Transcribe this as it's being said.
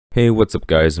Hey, what's up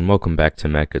guys, and welcome back to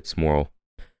Matt Gets Moral.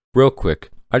 Real quick,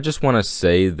 I just want to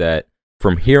say that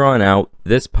from here on out,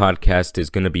 this podcast is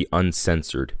going to be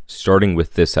uncensored, starting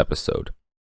with this episode.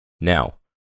 Now,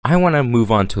 I want to move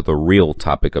on to the real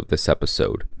topic of this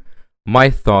episode. My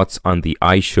thoughts on the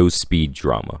IShowSpeed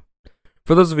drama.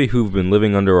 For those of you who've been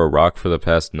living under a rock for the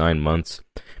past 9 months,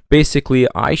 basically,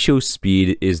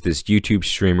 IShowSpeed is this YouTube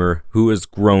streamer who has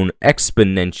grown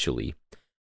exponentially.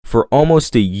 For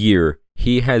almost a year,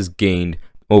 he has gained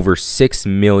over 6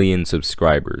 million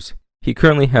subscribers. He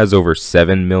currently has over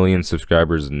 7 million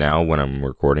subscribers now when I'm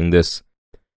recording this.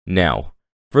 Now,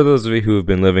 for those of you who have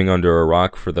been living under a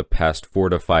rock for the past 4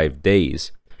 to 5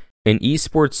 days, an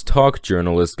esports talk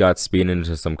journalist got Speed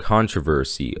into some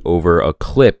controversy over a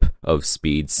clip of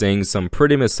Speed saying some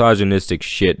pretty misogynistic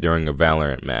shit during a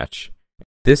Valorant match.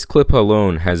 This clip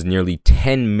alone has nearly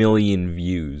 10 million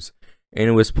views, and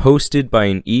it was posted by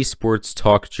an esports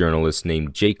talk journalist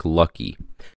named Jake Lucky,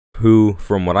 who,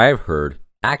 from what I've heard,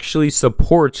 actually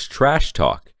supports trash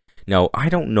talk. Now, I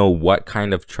don't know what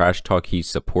kind of trash talk he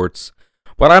supports,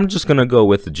 but I'm just gonna go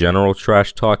with the general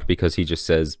trash talk because he just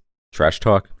says trash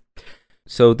talk.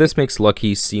 So this makes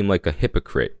Lucky seem like a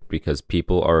hypocrite because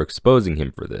people are exposing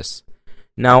him for this.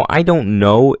 Now, I don't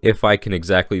know if I can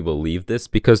exactly believe this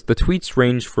because the tweets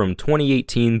range from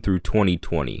 2018 through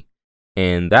 2020.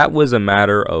 And that was a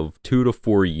matter of 2 to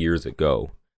 4 years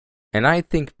ago. And I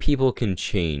think people can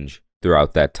change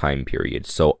throughout that time period.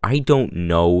 So I don't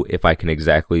know if I can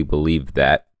exactly believe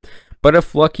that. But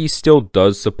if Lucky still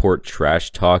does support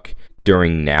trash talk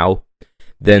during now,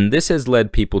 then this has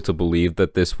led people to believe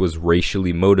that this was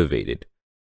racially motivated.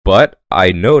 But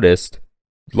I noticed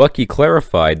Lucky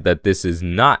clarified that this is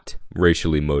not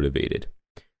racially motivated.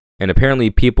 And apparently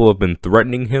people have been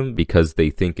threatening him because they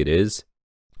think it is.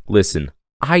 Listen,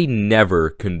 I never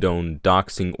condone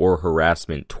doxing or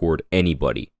harassment toward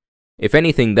anybody. If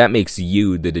anything, that makes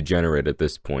you the degenerate at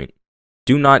this point.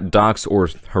 Do not dox or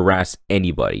harass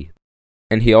anybody.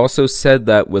 And he also said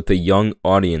that with a young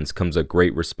audience comes a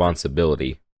great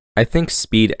responsibility. I think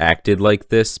Speed acted like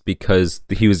this because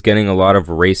he was getting a lot of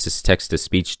racist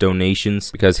text-to-speech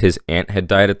donations because his aunt had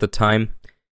died at the time.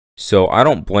 So I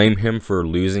don't blame him for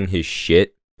losing his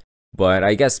shit, but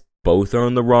I guess both are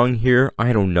in the wrong here,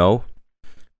 I don't know.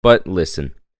 But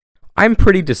listen, I'm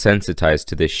pretty desensitized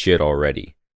to this shit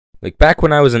already. Like back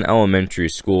when I was in elementary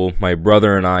school, my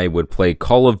brother and I would play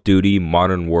Call of Duty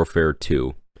Modern Warfare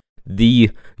 2,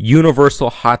 the universal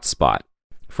hotspot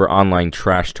for online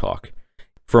trash talk.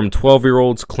 From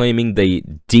 12-year-olds claiming they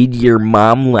did your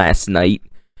mom last night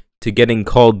to getting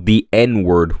called the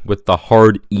N-word with the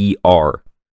hard ER.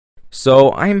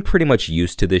 So I'm pretty much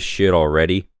used to this shit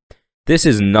already. This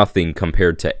is nothing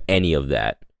compared to any of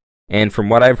that. And from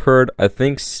what I've heard, I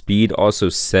think Speed also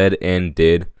said and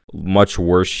did much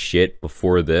worse shit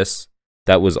before this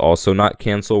that was also not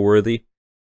cancel worthy.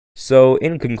 So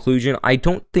in conclusion, I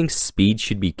don't think Speed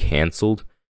should be canceled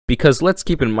because let's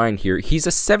keep in mind here, he's a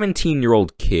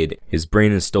 17-year-old kid, his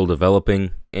brain is still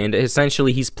developing, and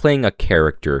essentially he's playing a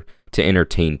character to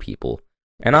entertain people.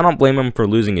 And I don't blame him for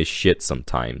losing his shit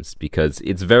sometimes, because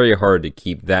it's very hard to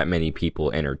keep that many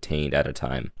people entertained at a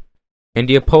time. And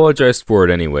he apologized for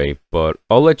it anyway, but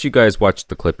I'll let you guys watch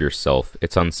the clip yourself.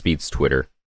 It's on Speed's Twitter.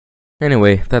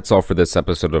 Anyway, that's all for this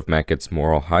episode of Matt Gets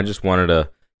Moral. I just wanted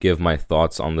to give my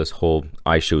thoughts on this whole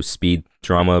IShowSpeed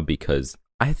drama, because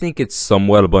I think it's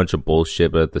somewhat a bunch of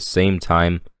bullshit, but at the same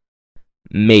time,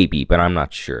 maybe, but I'm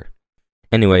not sure.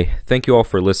 Anyway, thank you all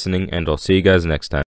for listening, and I'll see you guys next time.